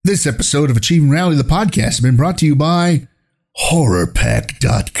This episode of Achieving Reality, the podcast, has been brought to you by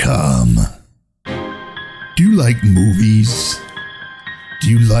HorrorPack.com. Do you like movies? Do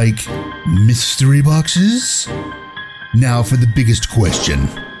you like mystery boxes? Now for the biggest question.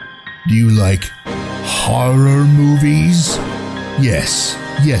 Do you like horror movies? Yes,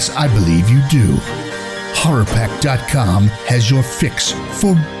 I believe you do. HorrorPack.com has your fix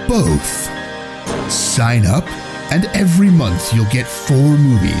for both. Sign up, and every month you'll get 4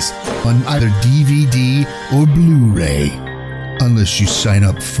 movies on either DVD or Blu-ray, unless you sign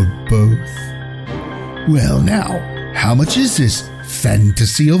up for both. Well now, how much is this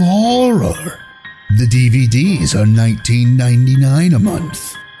fantasy of horror? The DVDs are $19.99 a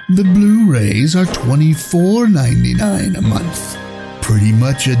month. The Blu-rays are $24.99 a month. Pretty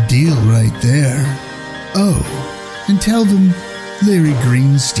much a deal right there. Oh, and tell them Larry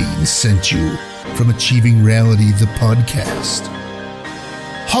Greenstein sent you from Achieving Reality, the podcast.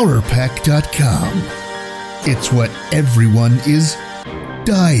 HorrorPack.com. It's what everyone is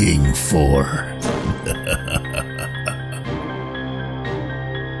dying for.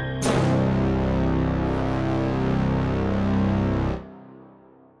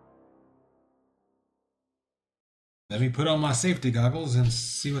 Let me put on my safety goggles and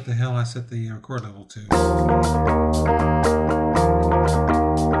see what the hell I set the record level to.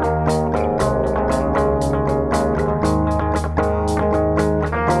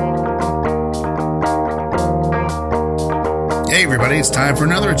 Hey everybody, it's time for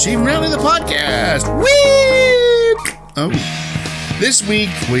another Achieving Reality, the podcast. Week! Oh. This week,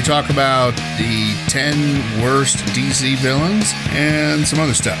 we talk about the 10 worst DC villains and some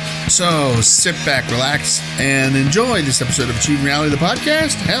other stuff. So, sit back, relax, and enjoy this episode of Achieving Reality, the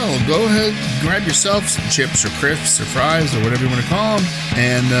podcast. Hell, go ahead, grab yourself some chips or crisps or fries or whatever you want to call them,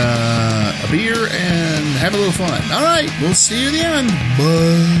 and a beer, and have a little fun. All right, we'll see you at the end.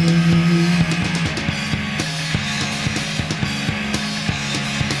 Bye.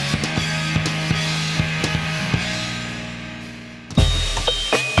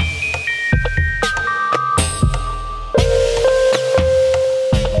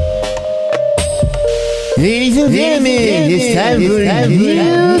 Ladies and gentlemen, it's time for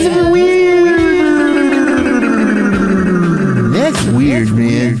News of the Weird. That's weird,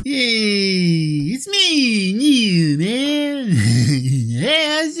 man. Hey, it's me, Neil, man. Hey,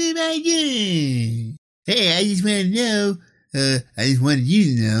 how's everybody doing? Hey, I just want to know, I just wanted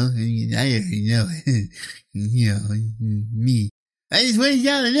you to know, I already know, me. I just wanted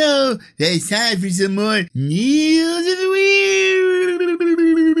y'all to know that it's time for some more News of the Weird.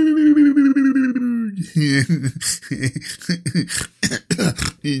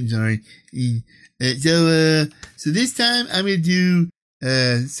 Sorry. So this time I'm gonna do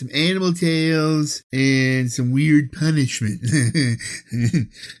some animal tales and some weird punishment.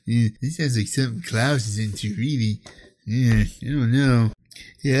 This sounds like something Klaus is into, really. Yeah, I don't know.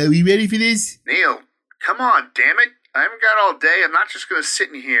 Yeah, are we ready for this? Neil, come on, damn it. I haven't got all day. I'm not just gonna sit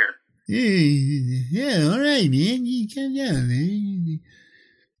in here. Yeah, all right, man. You calm down, man.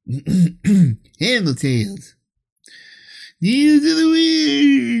 Animal tales. News of the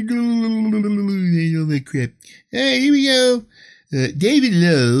weird. All that crap. Alright, here we go. David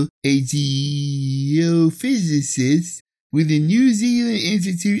Lowe, a geophysicist with the New Zealand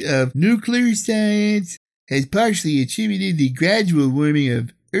Institute of Nuclear Science, has partially attributed the gradual warming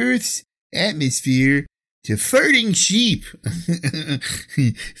of Earth's atmosphere to farting sheep.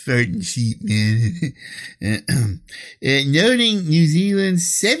 Farting sheep, man. Noting New Zealand's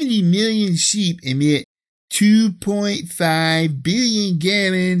 70 million sheep emit 2.5 billion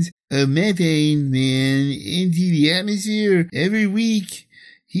gallons of methane, man, into the atmosphere every week.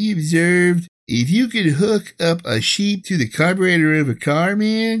 He observed, if you could hook up a sheep to the carburetor of a car,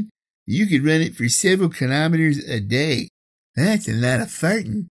 man, you could run it for several kilometers a day. That's a lot of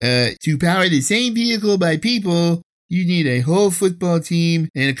farting. To power the same vehicle by people, you need a whole football team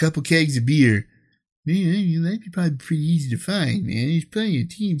and a couple kegs of beer. Man, that'd be probably pretty easy to find, man. There's plenty of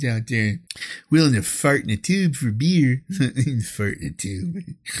teams out there willing to fart in a tube for beer. Fart in a tube.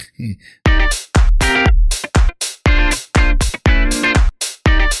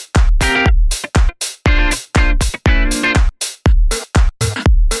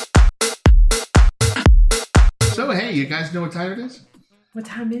 So, hey, you guys know what time it is? What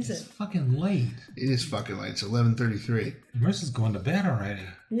time is It's it? fucking late. It is fucking late. It's 11:33. Marissa's going to bed already.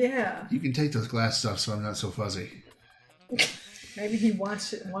 Yeah. You can take those glasses off so I'm not so fuzzy. Maybe he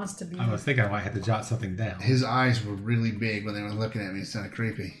wants to be. I was thinking I might have to jot something down. His eyes were really big when they were looking at me. It's kind of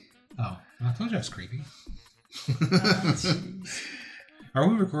creepy. Oh, I told you I was creepy. jeez. Are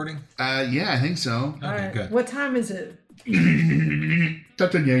we recording? Yeah, I think so. Okay, All right. good. What time is it?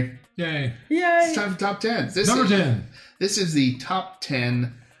 Top 10, yay. Yay. Yay! It's time for top 10. Number 10. This is the top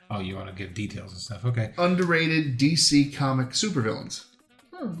 10 Oh, you want to give details and stuff. Okay. underrated DC comic supervillains.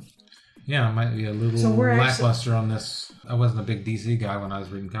 Yeah, I might be a little So we're lackluster on this. I wasn't a big DC guy when I was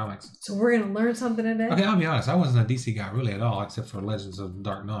reading comics. So we're gonna learn something today. Okay, I'll be honest. I wasn't a DC guy really at all, except for Legends of the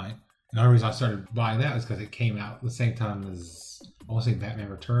Dark Knight. And the only reason I started buying that is because it came out at the same time as, I want to say, Batman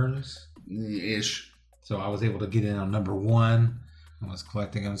Returns. Ish. So I was able to get in on number 1. I was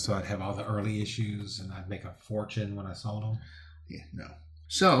collecting them, so I'd have all the early issues, and I'd make a fortune when I sold them. Yeah, no.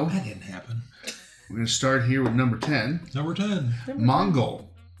 So, That didn't happen. we're going to start here with number 10. Number 10. Mongol.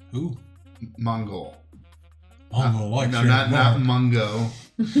 Ooh. Mongol. Mongol like No, shit. not Mungo.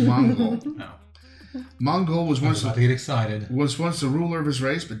 Mongol. No. Mongol was I was once about to get excited. the ruler of his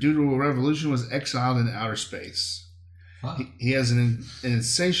race, but due to a revolution was exiled in outer space. Wow. He has an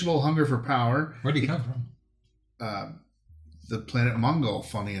insatiable hunger for power. Where'd he come from? The planet Mongol,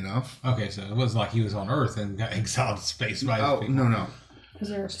 funny enough. Okay, so it wasn't like he was on Earth and got exiled to space by his Oh, people. no. Is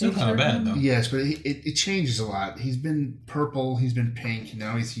there a Still picture kind of of bad, him? though. Yes, but it changes a lot. He's been purple, he's been pink,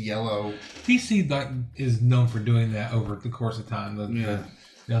 now he's yellow. DC is known for doing that over the course of time. Yeah.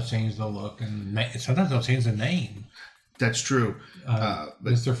 They'll change the look, and sometimes they'll change the name. That's true. But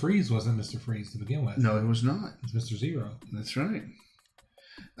Mr. Freeze wasn't Mr. Freeze to begin with. no, it was not. It's Mr. Zero. That's right.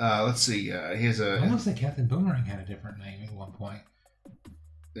 Let's see. He has I want a. to say Captain Boomerang had a different name at one point.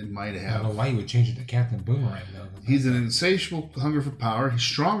 It might I don't know have. why you would change it to Captain Boomerang, though. He's an insatiable hunger for power. He's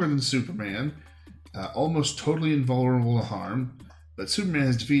stronger than Superman, almost totally invulnerable to harm. But Superman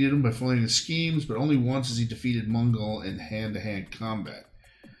has defeated him by foiling his schemes, but only once has he defeated Mongol in hand-to-hand combat.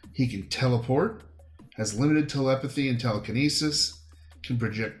 He can teleport, has limited telepathy and telekinesis, can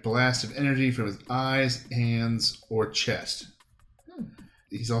project blasts of energy from his eyes, hands, or chest.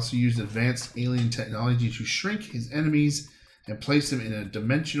 He's also used advanced alien technology to shrink his enemies and place them in a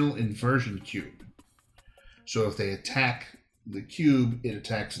dimensional inversion cube. So if they attack the cube, it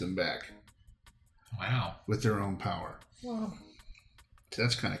attacks them back Wow. with their own power. Wow. So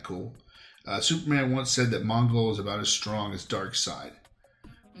that's kind of cool. Superman once said that Mongol is about as strong as Darkseid.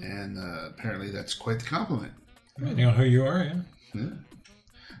 And apparently that's quite the compliment. Depending on who you are, yeah.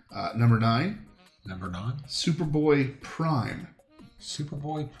 Yeah. Number 9, Number 9. Superboy Prime.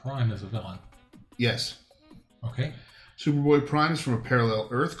 Superboy Prime is a villain. Yes. Okay. Superboy Prime is from a parallel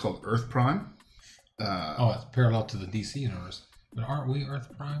Earth called Earth Prime. Oh, it's parallel to the DC universe. But aren't we Earth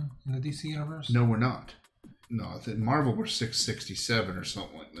Prime in the DC universe? No, we're not. No, I think Marvel were 667 or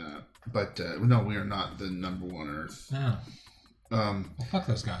something like that. But no, we are not the number 1 Earth. No. Well, fuck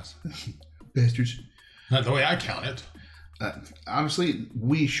those guys. Bastards. Not the way I count it. Honestly,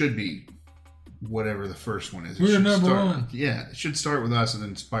 we should be whatever the first one is. It We're should number start- 1. Yeah, it should start with us and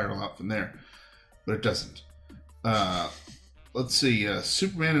then spiral out from there. But it doesn't. Let's see.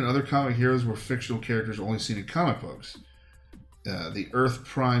 Superman and other comic heroes were fictional characters only seen in comic books. The Earth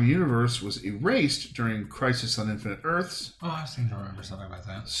Prime universe was erased during Crisis on Infinite Earths. Oh, I seem to remember something about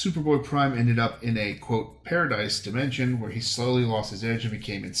that. Superboy Prime ended up in a, quote, paradise dimension where he slowly lost his edge and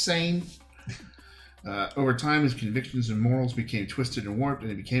became insane. Over time, his convictions and morals became twisted and warped,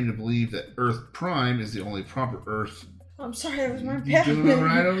 and he became to believe that Earth Prime is the only proper Earth. I'm sorry, that was my You bad. doing all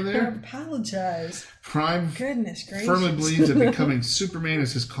right over there? I apologize. Prime Goodness gracious. firmly believes that becoming Superman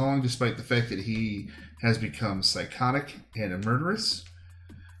is his calling, despite the fact that he has become psychotic and a murderous.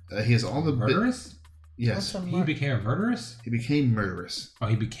 He has all the Murderous? Yes, What's a He mur- became murderous? he became murderous. Oh,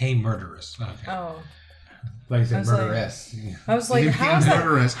 he became murderous. Okay. Oh. Like you I said, was like- murderess. I was like, He how became is that?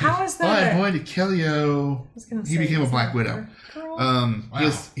 murderous. How is Oh, I'm that? going to kill you. I was gonna He say, became a is Black that Widow. girl? Wow, He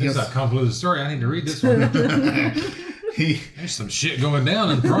has, this is a convoluted story. I need to read this one. he There's some shit going down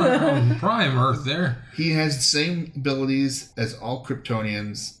in Prime Earth there. he has the same abilities as all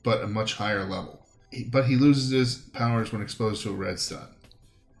Kryptonians, but a much higher level. But he loses his powers when exposed to a red sun.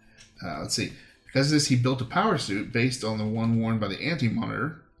 Let's see. Because of this, he built a power suit based on the one worn by the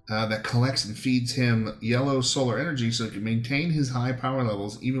Anti-Monitor that collects and feeds him yellow solar energy so he can maintain his high power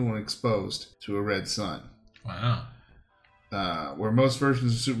levels even when exposed to a red sun. Wow. Where most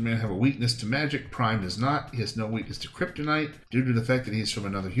versions of Superman have a weakness to magic, Prime does not. He has no weakness to kryptonite due to the fact that he's from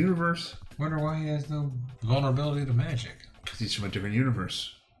another universe. Wonder why he has no vulnerability to magic. Because he's from a different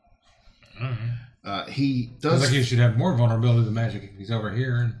universe. Mm-hmm. He It's does. like he should have more vulnerability to magic if he's over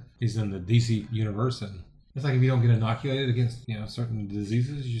here and he's in the DC universe. And it's like if you don't get inoculated against certain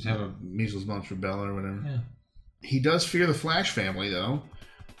diseases, you just have a Measles, mumps, rubella, or whatever. yeah. He does fear the Flash family, though,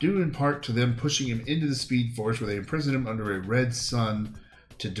 due in part to them pushing him into the Speed Force, where they imprisoned him under a red sun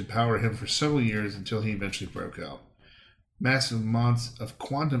to depower him for several years until he eventually broke out. Massive amounts of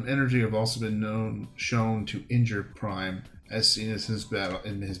quantum energy have also been shown to injure Prime, as seen as his battle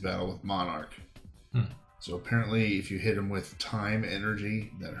with Monarch. So apparently, if you hit him with time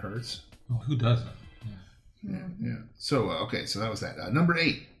energy, that hurts. Well, who doesn't? Yeah. So okay, so that was that. Number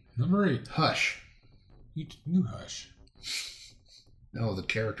 8. Number 8. Hush. You knew Hush. No, the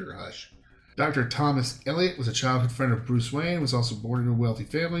character Hush. Dr. Thomas Elliot was a childhood friend of Bruce Wayne, was also born in a wealthy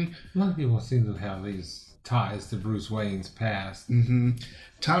family. A lot of people seem to have these ties to Bruce Wayne's past.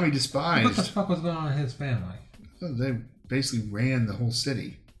 Tommy despised... What the fuck was going on in his family? They basically ran the whole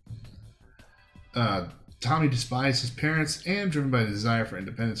city. Tommy despised his parents and, driven by the desire for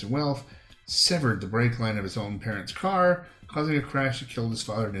independence and wealth, severed the brake line of his own parents' car, causing a crash that killed his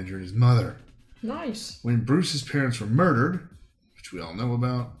father and injured his mother. Nice. When Bruce's parents were murdered, which we all know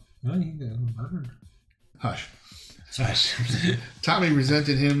about... Well, he got murdered. Hush. Hush. Tommy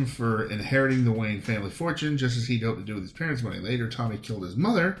resented him for inheriting the Wayne family fortune, just as he'd hoped to do with his parents' money. Later, Tommy killed his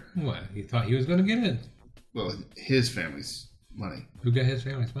mother. What? He thought he was going to get it? Well, his family's money. Who got his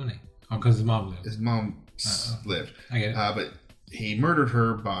family's money? Oh, because his mom lived. His mom lived. I get it. But he murdered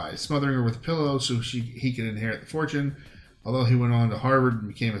her by smothering her with a pillow so he could inherit the fortune. Although he went on to Harvard and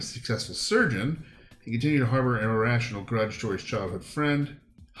became a successful surgeon, he continued to harbor an irrational grudge toward his childhood friend.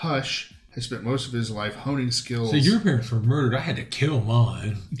 Hush has spent most of his life honing skills. So your parents were murdered. I had to kill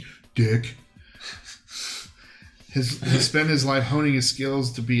mine. Dick. He spent his life honing his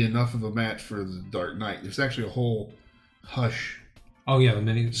skills to be enough of a match for the Dark Knight. There's actually a whole Hush. Oh yeah, the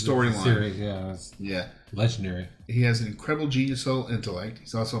mini storyline series. Yeah, that's legendary. He has an incredible geniusal intellect.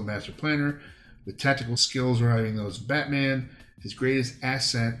 He's also a master planner with tactical skills rivaling those of Batman. His greatest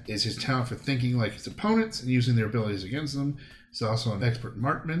asset is his talent for thinking like his opponents and using their abilities against them. He's also an expert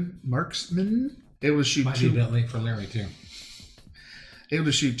marksman. Able to shoot Bentley for Larry too. Able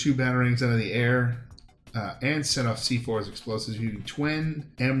to shoot 2 batarangs out of the air and set off C4 as explosives using twin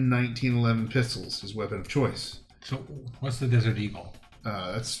M1911 pistols, his weapon of choice. So what's the Desert Eagle?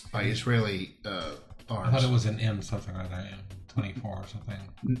 That's by Israeli arms. I thought it was an M something like that, M24 or something.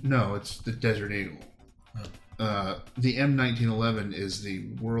 No, it's the Desert Eagle. The M1911 is the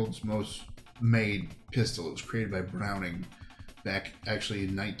world's most made pistol. It was created by Browning back actually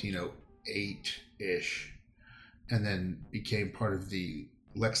in 1908-ish, and then became part of the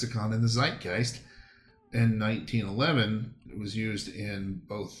lexicon in the zeitgeist. In 1911, it was used in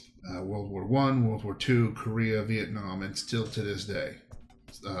both World War I, World War II, Korea, Vietnam, and still to this day.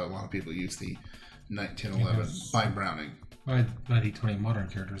 A lot of people use the 1911 by Browning. My 1920 modern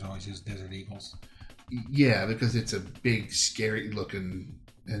characters always use Desert Eagles. Yeah, because it's a big, scary looking,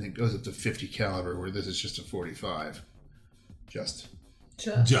 and it goes up to 50 caliber, where this is just a 45. Just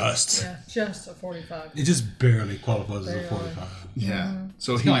Yeah, just a 45. It just barely qualifies as a 45. Yeah.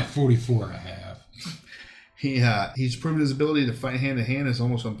 So it's like 44 and a half. He's proven his ability to fight hand to hand is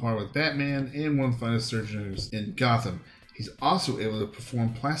almost on par with Batman and one of the finest surgeons in Gotham. He's also able to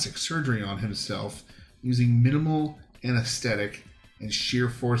perform plastic surgery on himself using minimal anesthetic and sheer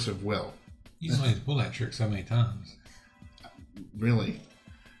force of will. He's only pulled that trick so many times. Really?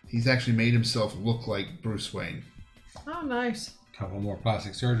 He's actually made himself look like Bruce Wayne. Oh, nice. A couple more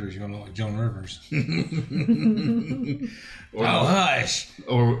plastic surgeries, you're going to look like Joan Rivers. Hush!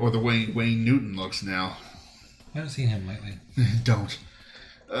 Or the way Wayne Newton looks now. I haven't seen him lately. Don't.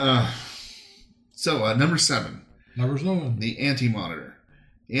 Number 7. Number 7. The Anti-Monitor.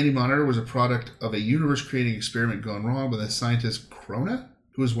 The Anti-Monitor was a product of a universe-creating experiment gone wrong by the scientist Krona,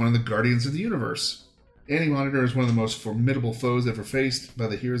 who is one of the Guardians of the Universe. Anti-Monitor is one of the most formidable foes ever faced by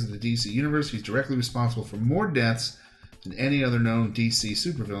the heroes of the DC Universe. He's directly responsible for more deaths than any other known DC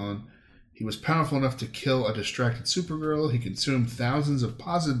supervillain. He was powerful enough to kill a distracted Supergirl. He consumed thousands of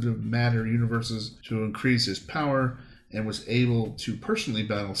positive matter universes to increase his power, and was able to personally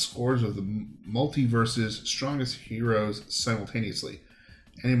battle scores of the multiverse's strongest heroes simultaneously.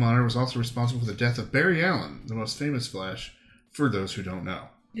 Anti-Monitor was also responsible for the death of Barry Allen, the most famous Flash, for those who don't know.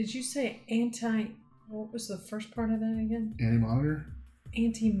 Did you say what was the first part of that again? Anti-Monitor?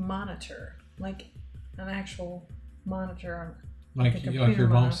 Anti-monitor. Like an actual monitor. Like your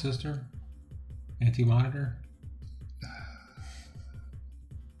mom's sister? Anti-Monitor?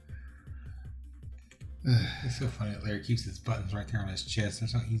 It's so funny that Larry keeps his buttons right there on his chest. They're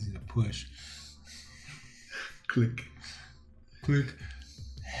so easy to push. Click. Click.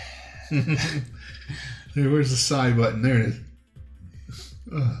 Where's the side button? There it is.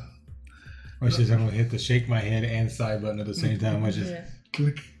 Which is I'm going to hit the shake my head and side button at the same time. Which is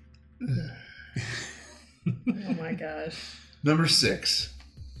click. Oh my gosh. Number 6.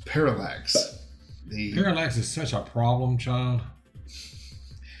 Parallax. Parallax is such a problem child.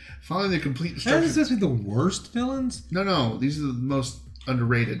 Following the complete That is destruction... supposed to be the worst villains? No. These are the most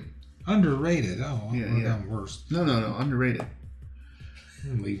underrated. Underrated. Oh, I Yeah, wrote yeah. down worst. No. Underrated.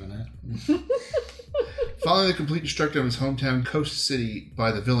 I'm leaving it. Following the complete destruction of his hometown Coast City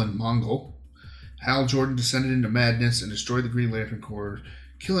by the villain Mongol, Hal Jordan descended into madness and destroyed the Green Lantern Corps,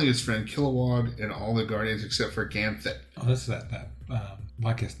 killing his friend Kilowog and all the Guardians except for Ganthet. Oh, this is that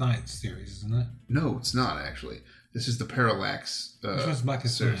Blackest Night series, isn't it? No, it's not actually. This is the Parallax Which one's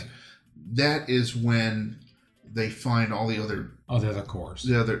Blackest series. Night? That is when they find all the other... Oh, the other cores.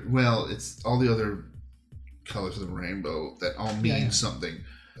 It's all the other colors of the rainbow that all mean something.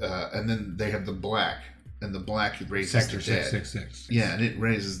 And then they have the black, and the black raises Sector the dead. 666. Yeah, and it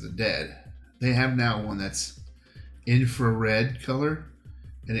raises the dead. They have now one that's infrared color,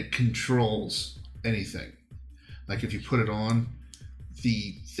 and it controls anything. Like if you put it on,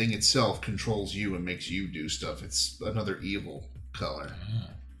 the thing itself controls you and makes you do stuff. It's another evil color.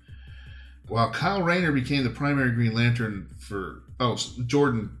 While Kyle Rayner became the primary Green Lantern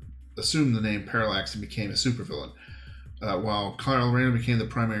Jordan assumed the name Parallax and became a supervillain. While Kyle Rayner became the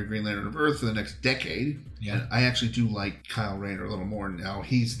primary Green Lantern of Earth for the next decade. Yeah. And I actually do like Kyle Rayner a little more now.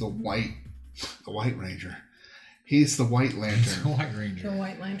 He's the White Ranger. He's the White Lantern. It's a White Ranger. The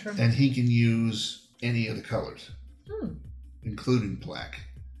White Lantern. And he can use any of the colors, Hmm. including black.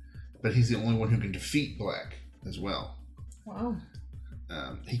 But he's the only one who can defeat black as well. Wow.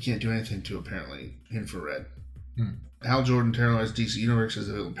 He can't do anything to, apparently, infrared. Hmm. Hal Jordan terrorized DC Universe as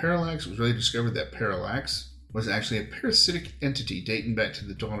the villain Parallax. It was later discovered that Parallax was actually a parasitic entity dating back to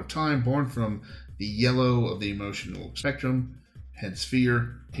the dawn of time, born from the yellow of the emotional spectrum, hence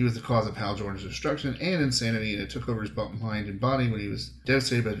fear. He was the cause of Hal Jordan's destruction and insanity, and it took over his mind and body when he was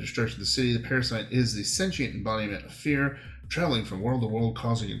devastated by the destruction of the city. The parasite is the sentient embodiment of fear, traveling from world to world,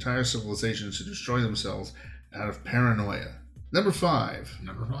 causing entire civilizations to destroy themselves out of paranoia. Number 5.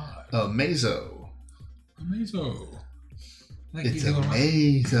 Amazo. Amazo. It's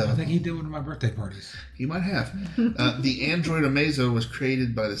Amazo. I think he did one of my birthday parties. He might have. The android Amazo was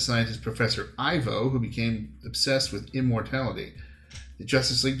created by the scientist Professor Ivo, who became obsessed with immortality. The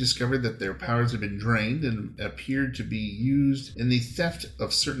Justice League discovered that their powers had been drained and appeared to be used in the theft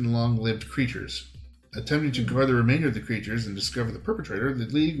of certain long-lived creatures. Attempting to guard the remainder of the creatures and discover the perpetrator, the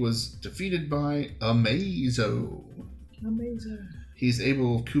League was defeated by Amazo. Amazing. He's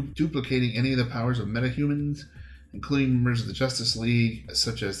able of duplicating any of the powers of metahumans, including members of the Justice League,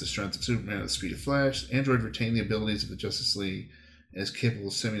 such as the strength of Superman and the speed of Flash. Android retained the abilities of the Justice League and is capable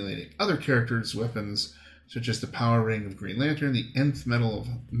of simulating other characters' weapons, such as the power ring of Green Lantern, the nth metal of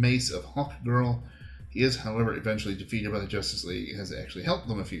mace of Hawkgirl. He is, however, eventually defeated by the Justice League and has actually helped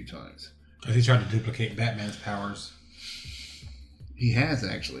them a few times. Because he tried to duplicate Batman's powers. He has,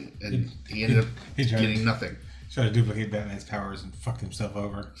 actually, and he ended up getting nothing. Tried to duplicate Batman's powers and fucked himself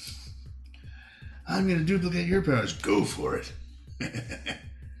over. I'm going to duplicate your powers. Go for it.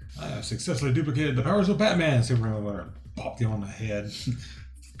 I have successfully duplicated the powers of Batman. Superman would have popped him on the head.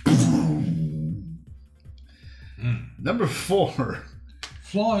 Number 4.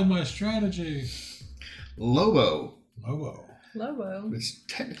 Flaw in my strategy. Lobo. Lobo. Which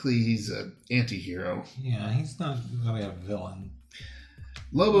technically he's an anti-hero. Yeah, he's not really a villain.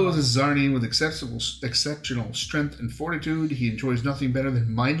 Lobo is a Zarnian with exceptional strength and fortitude. He enjoys nothing better than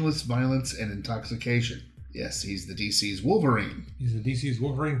mindless violence and intoxication. Yes, he's the DC's Wolverine. He's the DC's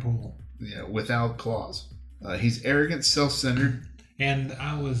Wolverine pool. Yeah, without claws. He's arrogant, self-centered. And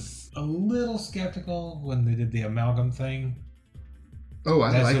I was a little skeptical when they did the amalgam thing. Oh,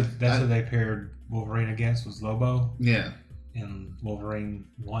 That's what they paired Wolverine against was Lobo. Yeah. And Wolverine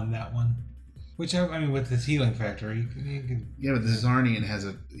won that one. Which, I mean, with his healing factor, he can... Yeah, but the Zarnian has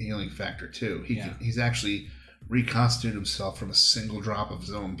a healing factor, too. He's actually reconstituted himself from a single drop of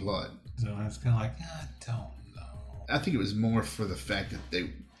his own blood. So it's kind of like, I don't know. I think it was more for the fact that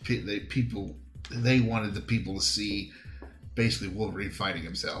they wanted the people to see basically Wolverine fighting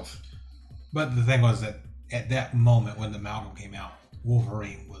himself. But the thing was that at that moment when the amalgam came out,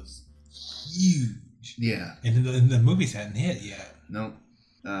 Wolverine was huge. Yeah. And the movies hadn't hit yet. Nope.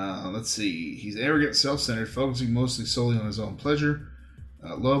 Let's see. He's arrogant, self-centered, focusing mostly solely on his own pleasure.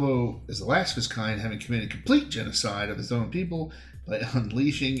 Lobo is the last of his kind, having committed complete genocide of his own people by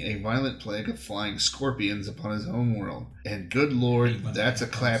unleashing a violent plague of flying scorpions upon his own world. And good lord, that's a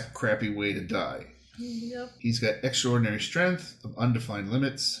crappy way to die. Yep. He's got extraordinary strength of undefined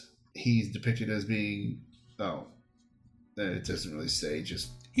limits. He's depicted as being... it doesn't really say, just...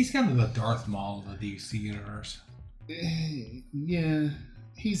 He's kind of the Darth Maul of the DC universe. Yeah,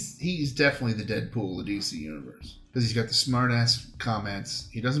 he's definitely the Deadpool of the DC universe. Because he's got the smart-ass comments.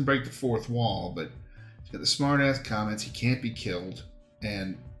 He doesn't break the fourth wall, but he's got the smart-ass comments. He can't be killed.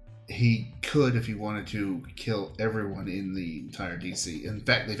 And he could, if he wanted to, kill everyone in the entire DC. In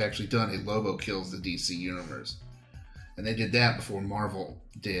fact, they've actually done a Lobo kills the DC universe. And they did that before Marvel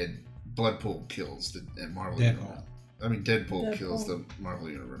did Bloodpool kills the Marvel universe. I mean, Deadpool kills the Marvel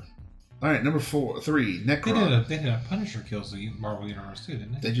universe. All right, number 3, Necron. They did a Punisher kills the Marvel universe too,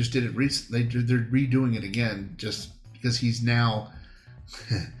 didn't they? They just did it recently. They're redoing it again just because he's now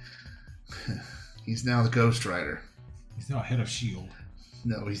he's now the Ghost Rider. He's now head of S.H.I.E.L.D.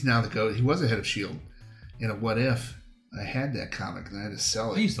 No, he's now the Ghost. He was a head of S.H.I.E.L.D. in a What If. I had that comic and I had to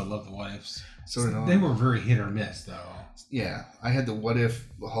sell it. I used to love the What Ifs. So did I. They were very hit or miss, though. Yeah, I had the What If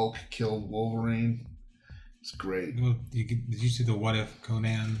Hulk killed Wolverine. It's great. Did you see the What If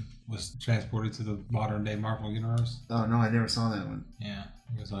Conan was transported to the modern day Marvel universe? Oh no, I never saw that one. Yeah,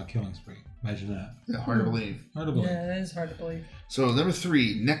 he was on a killing spree. Imagine that. Yeah, hard to believe. Hard to believe. Yeah, it is hard to believe. So number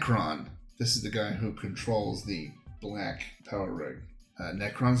 3, Necron. This is the guy who controls the black power rig.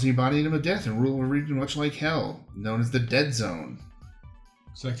 Necron's the embodiment of death and rule of a region much like hell, known as the Dead Zone.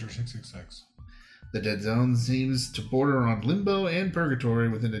 Sector 666. The Dead Zone seems to border on limbo and purgatory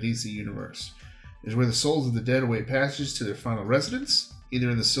within the DC universe. It is where the souls of the dead await passage to their final residence, either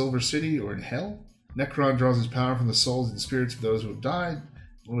in the Silver City or in Hell. Necron draws his power from the souls and spirits of those who have died.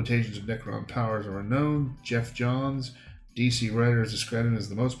 The limitations of Necron powers are unknown. Jeff Johns, DC writer, has described him as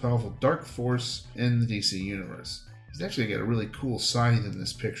the most powerful dark force in the DC universe. He's actually got a really cool scythe in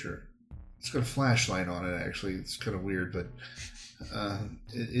this picture. It's got a flashlight on it, actually. It's kind of weird, but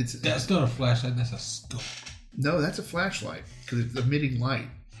That's not a flashlight, that's a scope. No, that's a flashlight, because it's emitting light.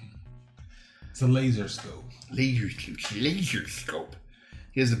 It's a laser scope. Laser scope.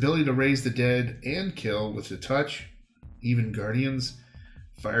 He has the ability to raise the dead and kill with the touch. Even Guardians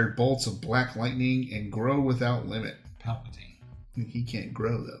fired bolts of black lightning and grow without limit. Palpatine. He can't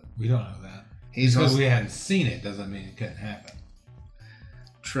grow, though. We don't know that. He's because also... we hadn't seen it doesn't mean it couldn't happen.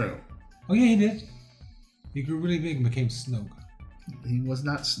 True. Oh yeah, he did. He grew really big and became Snoke. He was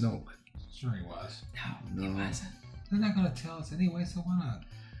not Snoke. Sure he was. No, he wasn't. They're not going to tell us anyway, so why not?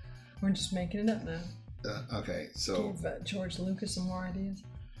 We're just making it up now. Okay, so... Give George Lucas some more ideas.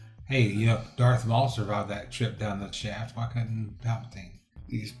 Hey, you know, Darth Maul survived that trip down the shaft. Why couldn't Palpatine?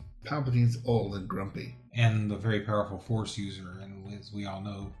 Palpatine's old and grumpy. And the very powerful Force user. And as we all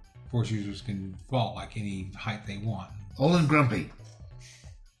know, Force users can fall like any height they want. Old and grumpy.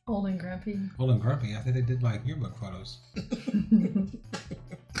 Old and grumpy. Old and grumpy. I think they did my yearbook photos.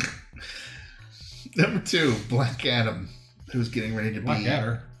 Number 2, Black Adam, who's getting ready to Black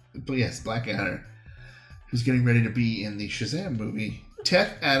Adder. Yes, Black Adder, who's getting ready to be in the Shazam movie.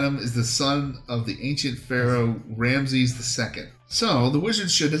 Teth Adam is the son of the ancient pharaoh Ramses II. So, the wizard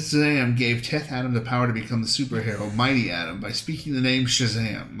Shazam gave Teth Adam the power to become the superhero Mighty Adam by speaking the name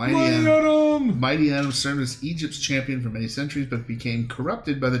Shazam. Mighty Adam served as Egypt's champion for many centuries, but became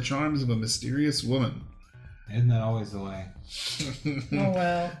corrupted by the charms of a mysterious woman. Isn't that always the way? Oh,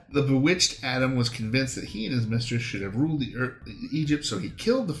 well. The bewitched Adam was convinced that he and his mistress should have ruled Egypt, so he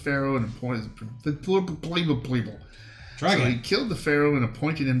killed the pharaoh and appointed... he killed the pharaoh and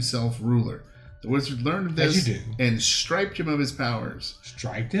appointed himself ruler. The wizard learned of this and striped him of his powers.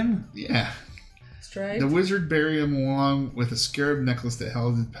 Striped him? Yeah. Striped? The wizard buried him along with a scarab necklace that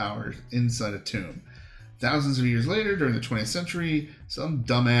held his powers inside a tomb. Thousands of years later, during the 20th century, some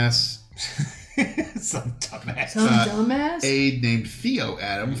dumbass aide named Theo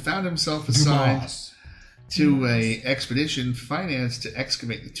Adam found himself assigned to an expedition financed to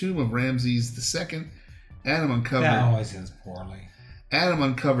excavate the tomb of Ramses II. Adam uncovered... That always ends poorly. Adam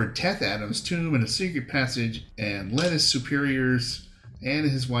uncovered Teth Adam's tomb in a secret passage and led his superiors and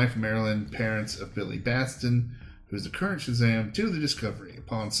his wife Marilyn, parents of Billy Batson, who is the current Shazam, to the discovery.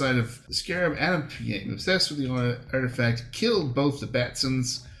 Upon sight of the scarab, Adam became obsessed with the artifact, killed both the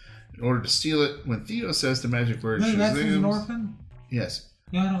Batsons in order to steal it. When Theo says the magic word Shazam... Batson's an orphan? Yes.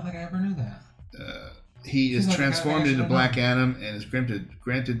 Yeah, I don't think I ever knew that. He is transformed into Black Adam and is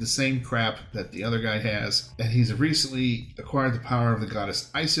granted the same crap that the other guy has. And he's recently acquired the power of the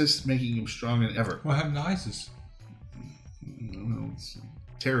goddess Isis, making him stronger than ever. What happened to ISIS? I don't know. It's a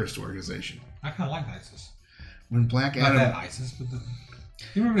terrorist organization. I kind of like ISIS. When Black Adam... Not that ISIS, but the...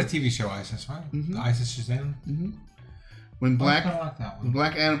 You remember the TV show ISIS, right? Mm-hmm. The ISIS Shazam? Mm-hmm. When Black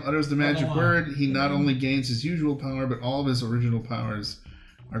Adam utters the magic word, he not only gains his usual power, but all of his original powers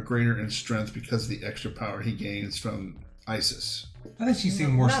are greater in strength because of the extra power he gains from Isis. I think she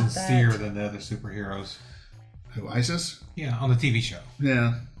seemed more sincere than the other superheroes. Who, Isis? Yeah, on the TV show.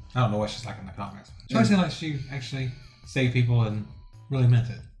 Yeah. I don't know what she's like in the comics. So seemed like she actually saved people and really meant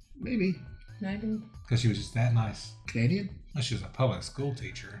it. Maybe. Because she was just that nice. Canadian? Well, she was a public school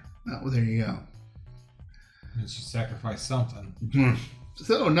teacher. Oh, well, there you go. And she sacrificed something.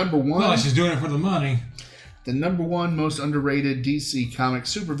 So, number one. Well, she's doing it for the money. The number one most underrated DC comic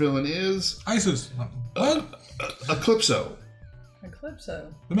supervillain is Isis. What? Eclipso.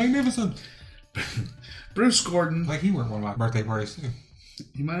 Eclipso. The Magnificent. Bruce Gordon. Like he went to one of my birthday parties too.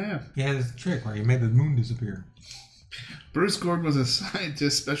 He might have. He had this trick where he made the moon disappear. Bruce Gordon was a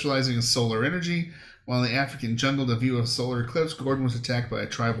scientist specializing in solar energy. While in the African jungle to view a solar eclipse, Gordon was attacked by a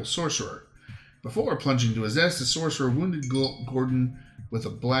tribal sorcerer. Before plunging to his death, the sorcerer wounded Gordon with a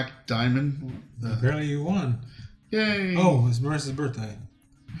black diamond. Apparently you won. Yay! Oh, it's Marissa's birthday.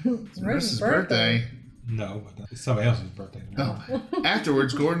 It's Marissa's birthday. No, but it's somebody else's birthday. Oh.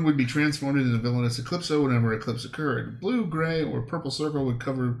 Afterwards, Gordon would be transformed into the villainous Eclipso whenever eclipse occurred. Blue, gray, or purple circle would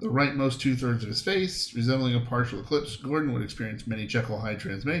cover the rightmost 2/3 of his face, resembling a partial eclipse. Gordon would experience many Jekyll Hyde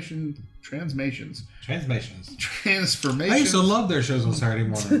transformations. I used to love their shows on Saturday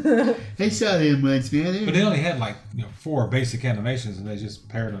morning. I saw them once, man. But they only had 4 basic animations and they just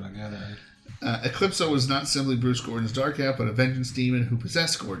paired them together. Eclipso was not simply Bruce Gordon's dark half, but a vengeance demon who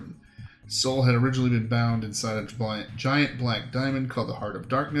possessed Gordon. His soul had originally been bound inside a giant black diamond called the Heart of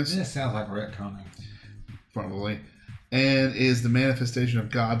Darkness. This sounds like retconning. Probably. And is the manifestation of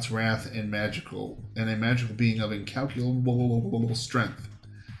God's wrath and a magical being of incalculable strength.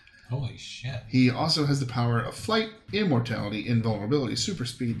 Holy shit. He also has the power of flight, immortality, invulnerability, super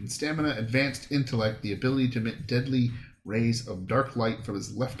speed, and stamina, advanced intellect, the ability to emit deadly rays of dark light from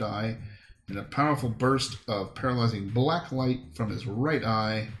his left eye, and a powerful burst of paralyzing black light from his right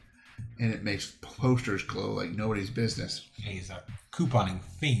eye, and it makes posters glow like nobody's business. He's a couponing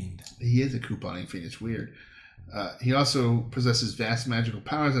fiend. He is a couponing fiend. It's weird. He also possesses vast magical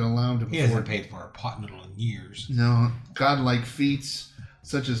powers that allow him to... He hasn't paid for a pot noodle in years. No. Godlike feats,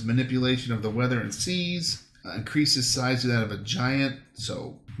 such as manipulation of the weather and seas, increases size to that of a giant,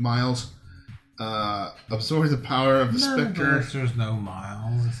 so Miles, absorbs the power of the Spectre. There's no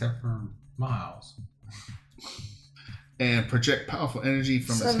Miles, except for Miles. And project powerful energy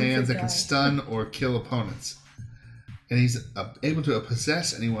from his hands that can stun or kill opponents. And he's able to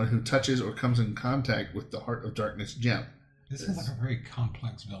possess anyone who touches or comes in contact with the Heart of Darkness gem. This sounds like a very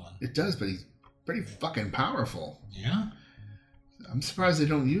complex villain. It does, but he's pretty fucking powerful. Yeah? I'm surprised they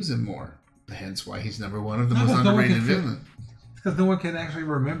don't use him more. Hence why he's number one of the most underrated villains. Because no one can actually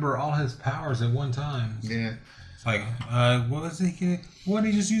remember all his powers at one time. Yeah. It's like, why don't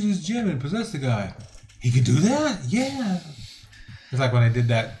he just use his gem and possess the guy? He could do that? Yeah. It's like when I did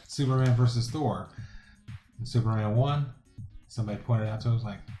that Superman versus Thor. In Superman 1, somebody pointed out to us,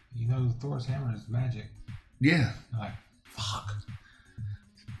 like, Thor's hammer is magic. Yeah. I'm like, fuck.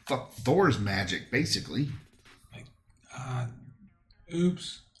 Fuck Thor's magic, basically. Like,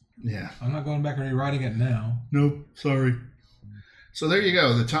 oops. Yeah. I'm not going back and rewriting it now. Nope. Sorry. So there you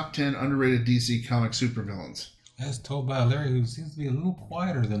go. The top 10 underrated DC comic supervillains. As told by Larry, who seems to be a little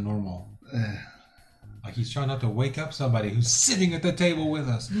quieter than normal. Like he's trying not to wake up somebody who's sitting at the table with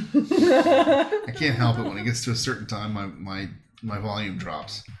us. I can't help it. When it gets to a certain time, my volume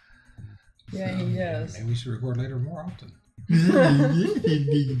drops. Yeah, he does. Maybe we should record later more often.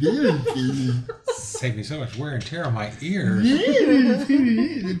 Save me so much wear and tear on my ears.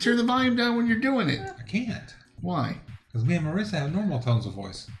 Turn the volume down when you're doing it. I can't. Why? Because me and Marissa have normal tones of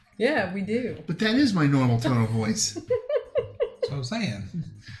voice. Yeah, we do. But that is my normal tone of voice. That's what I'm saying.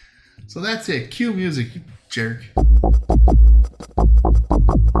 So that's it. Cue music, you jerk.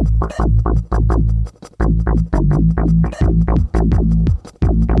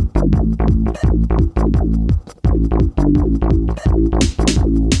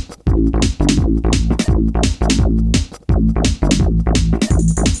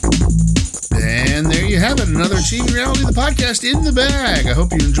 And there you have it. Another Achieving Reality, the podcast in the bag. I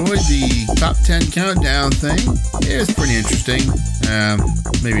hope you enjoyed the top 10 countdown thing. It was pretty interesting.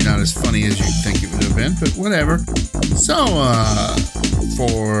 Maybe not as funny as you think it would have been, but whatever. So,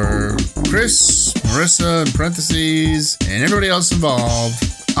 for Chris, Marissa, in parentheses, and everybody else involved,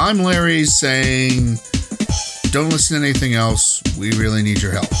 I'm Larry saying, don't listen to anything else. We really need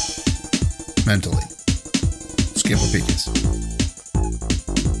your help. Mentally. Skip Pickus.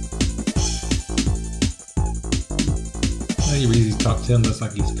 He reads his top 10 lists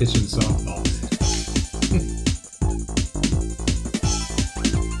like he's pitching softballs.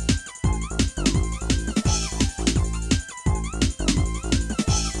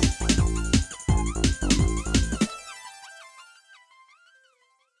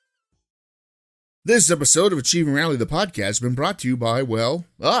 This episode of Achieving Reality, the podcast, has been brought to you by, well,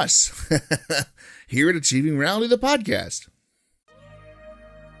 us. Here at Achieving Reality, the podcast.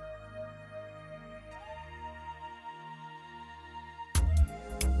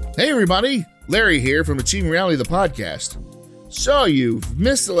 Hey everybody, Larry here from Achieving Reality, the podcast. So you've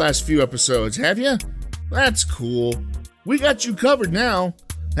missed the last few episodes, have you? That's cool. We got you covered now.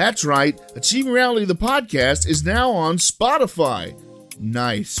 That's right, Achieving Reality the podcast is now on Spotify.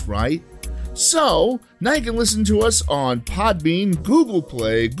 Nice, right? So, now you can listen to us on Podbean, Google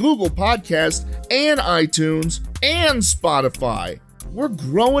Play, Google Podcast, and iTunes, and Spotify. We're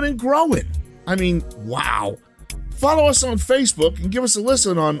growing and growing. I mean, wow. Follow us on Facebook and give us a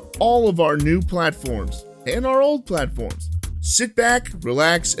listen on all of our new platforms and our old platforms. Sit back,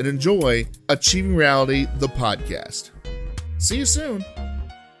 relax, and enjoy Achieving Reality, the podcast. See you soon.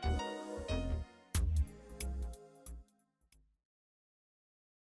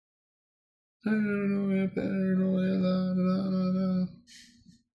 Paranoia, paranoia, la, la, la.